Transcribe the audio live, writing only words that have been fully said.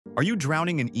Are you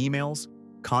drowning in emails,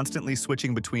 constantly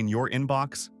switching between your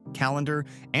inbox, calendar,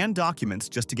 and documents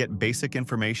just to get basic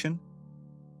information?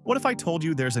 What if I told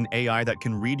you there's an AI that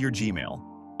can read your Gmail,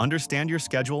 understand your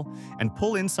schedule, and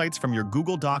pull insights from your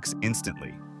Google Docs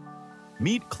instantly?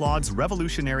 Meet Claude's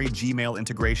revolutionary Gmail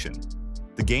integration,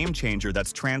 the game changer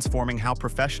that's transforming how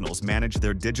professionals manage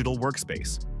their digital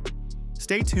workspace.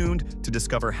 Stay tuned to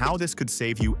discover how this could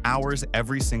save you hours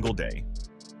every single day.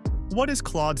 What is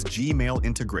Claude's Gmail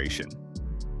integration?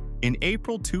 In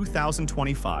April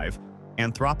 2025,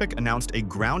 Anthropic announced a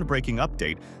groundbreaking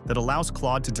update that allows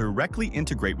Claude to directly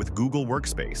integrate with Google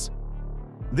Workspace.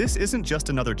 This isn't just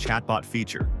another chatbot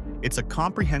feature, it's a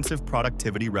comprehensive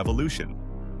productivity revolution.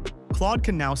 Claude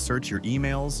can now search your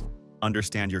emails,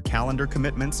 understand your calendar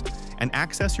commitments, and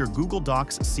access your Google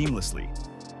Docs seamlessly.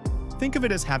 Think of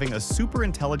it as having a super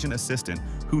intelligent assistant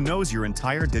who knows your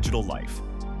entire digital life.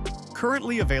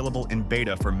 Currently available in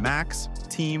beta for Max,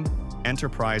 Team,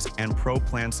 Enterprise, and Pro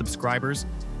plan subscribers,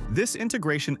 this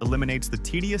integration eliminates the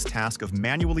tedious task of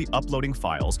manually uploading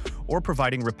files or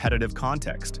providing repetitive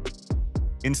context.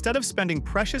 Instead of spending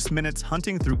precious minutes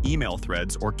hunting through email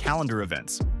threads or calendar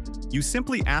events, you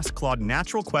simply ask Claude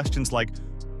natural questions like,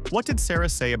 "What did Sarah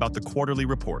say about the quarterly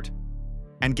report?"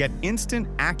 and get instant,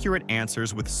 accurate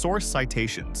answers with source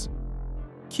citations.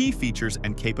 Key features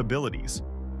and capabilities.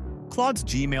 Claude's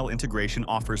Gmail integration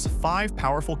offers 5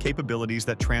 powerful capabilities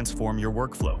that transform your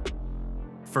workflow.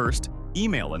 First,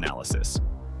 email analysis.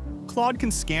 Claude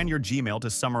can scan your Gmail to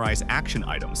summarize action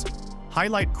items,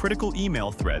 highlight critical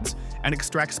email threads, and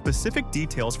extract specific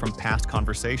details from past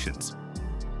conversations.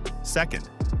 Second,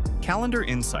 calendar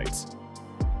insights.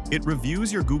 It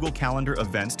reviews your Google Calendar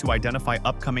events to identify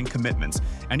upcoming commitments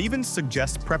and even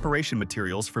suggests preparation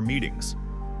materials for meetings.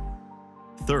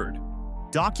 Third,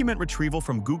 document retrieval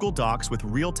from Google Docs with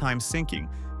real-time syncing,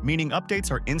 meaning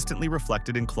updates are instantly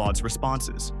reflected in Claude's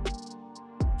responses.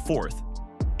 Fourth,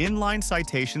 inline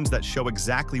citations that show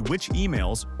exactly which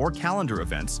emails or calendar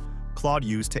events Claude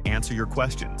used to answer your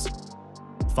questions.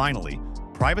 Finally,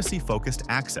 privacy-focused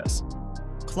access.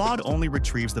 Claude only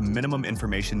retrieves the minimum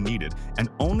information needed and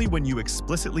only when you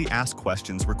explicitly ask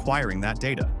questions requiring that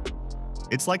data.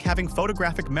 It's like having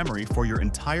photographic memory for your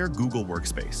entire Google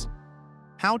workspace.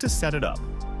 How to set it up.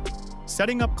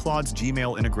 Setting up Claude's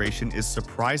Gmail integration is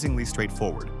surprisingly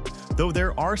straightforward, though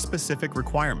there are specific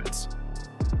requirements.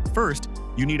 First,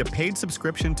 you need a paid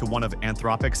subscription to one of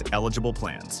Anthropic's eligible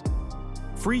plans.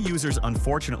 Free users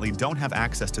unfortunately don't have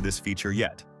access to this feature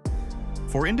yet.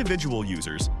 For individual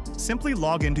users, simply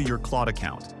log into your Claude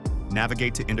account,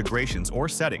 navigate to Integrations or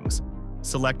Settings,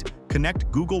 select Connect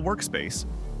Google Workspace,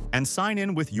 and sign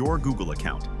in with your Google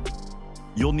account.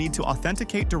 You'll need to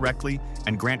authenticate directly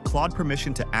and grant Claude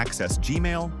permission to access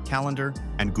Gmail, Calendar,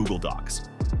 and Google Docs.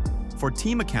 For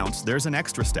team accounts, there's an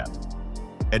extra step.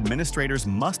 Administrators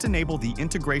must enable the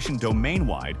integration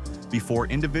domain-wide before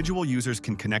individual users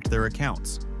can connect their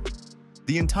accounts.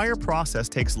 The entire process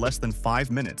takes less than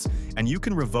 5 minutes, and you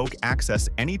can revoke access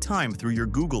anytime through your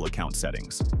Google account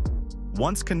settings.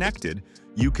 Once connected,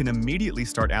 you can immediately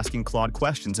start asking Claude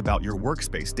questions about your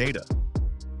workspace data.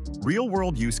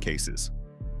 Real-world use cases.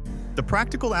 The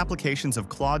practical applications of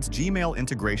Claude's Gmail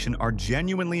integration are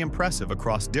genuinely impressive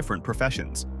across different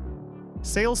professions.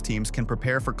 Sales teams can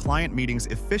prepare for client meetings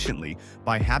efficiently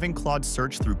by having Claude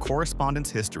search through correspondence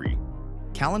history,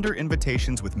 calendar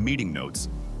invitations with meeting notes,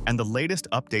 and the latest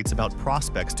updates about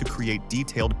prospects to create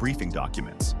detailed briefing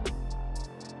documents.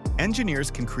 Engineers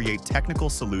can create technical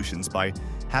solutions by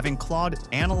having Claude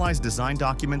analyze design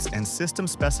documents and system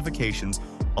specifications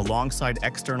alongside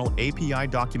external API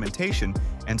documentation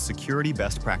and security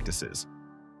best practices.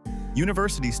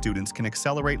 University students can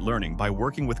accelerate learning by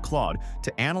working with Claude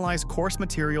to analyze course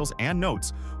materials and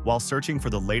notes while searching for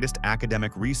the latest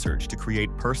academic research to create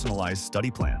personalized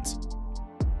study plans.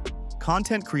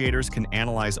 Content creators can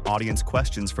analyze audience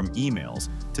questions from emails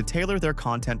to tailor their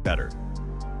content better.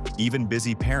 Even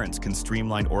busy parents can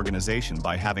streamline organization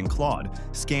by having Claude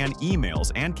scan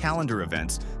emails and calendar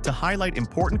events to highlight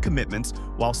important commitments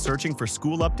while searching for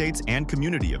school updates and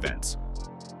community events.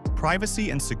 Privacy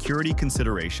and security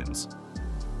considerations.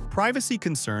 Privacy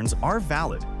concerns are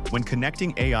valid when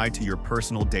connecting AI to your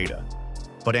personal data,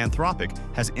 but Anthropic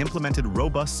has implemented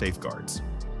robust safeguards.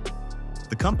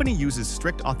 The company uses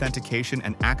strict authentication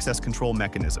and access control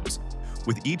mechanisms,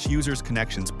 with each user's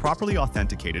connections properly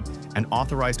authenticated and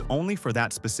authorized only for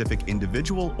that specific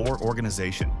individual or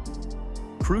organization.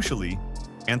 Crucially,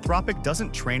 Anthropic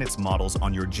doesn't train its models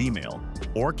on your Gmail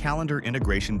or calendar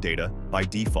integration data by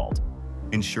default,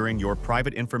 ensuring your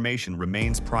private information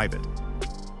remains private.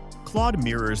 Claude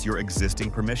mirrors your existing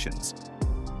permissions.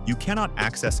 You cannot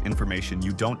access information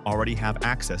you don't already have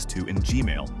access to in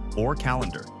Gmail or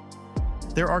Calendar.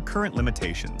 There are current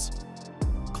limitations.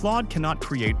 Claude cannot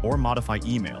create or modify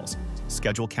emails,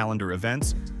 schedule calendar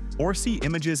events, or see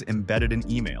images embedded in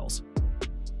emails.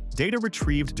 Data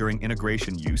retrieved during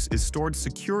integration use is stored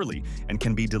securely and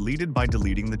can be deleted by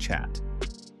deleting the chat.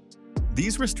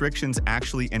 These restrictions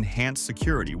actually enhance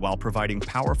security while providing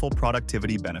powerful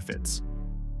productivity benefits.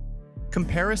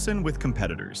 Comparison with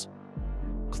competitors.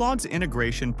 Claude's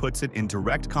integration puts it in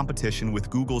direct competition with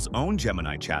Google's own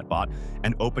Gemini chatbot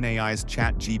and OpenAI's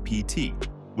ChatGPT,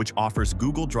 which offers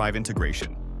Google Drive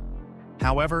integration.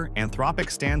 However,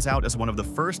 Anthropic stands out as one of the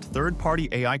first third-party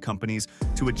AI companies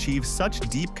to achieve such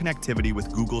deep connectivity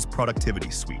with Google's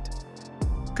productivity suite.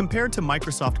 Compared to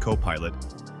Microsoft Copilot,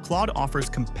 Claude offers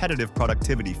competitive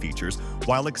productivity features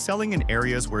while excelling in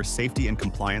areas where safety and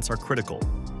compliance are critical.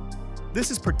 This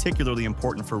is particularly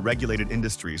important for regulated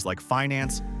industries like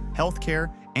finance, healthcare,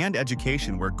 and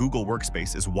education where Google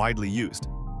Workspace is widely used.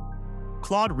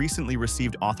 Claude recently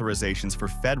received authorizations for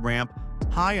FedRAMP,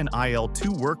 High and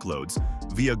IL2 workloads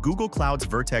via Google Cloud's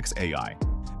Vertex AI,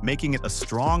 making it a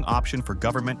strong option for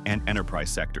government and enterprise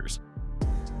sectors.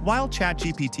 While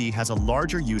ChatGPT has a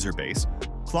larger user base,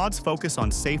 Claude's focus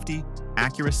on safety,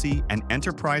 accuracy, and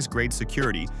enterprise-grade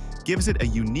security gives it a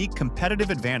unique competitive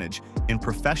advantage in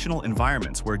professional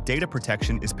environments where data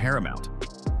protection is paramount.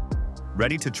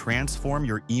 Ready to transform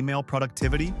your email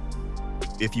productivity?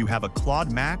 If you have a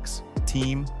Claude Max,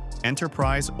 Team,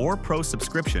 Enterprise, or Pro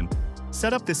subscription,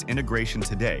 set up this integration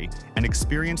today and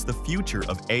experience the future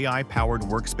of AI-powered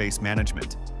workspace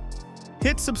management.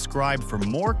 Hit subscribe for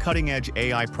more cutting-edge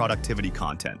AI productivity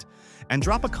content, and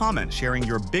drop a comment sharing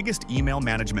your biggest email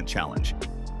management challenge.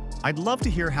 I'd love to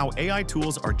hear how AI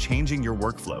tools are changing your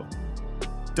workflow.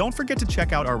 Don't forget to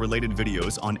check out our related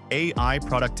videos on AI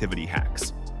productivity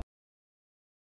hacks.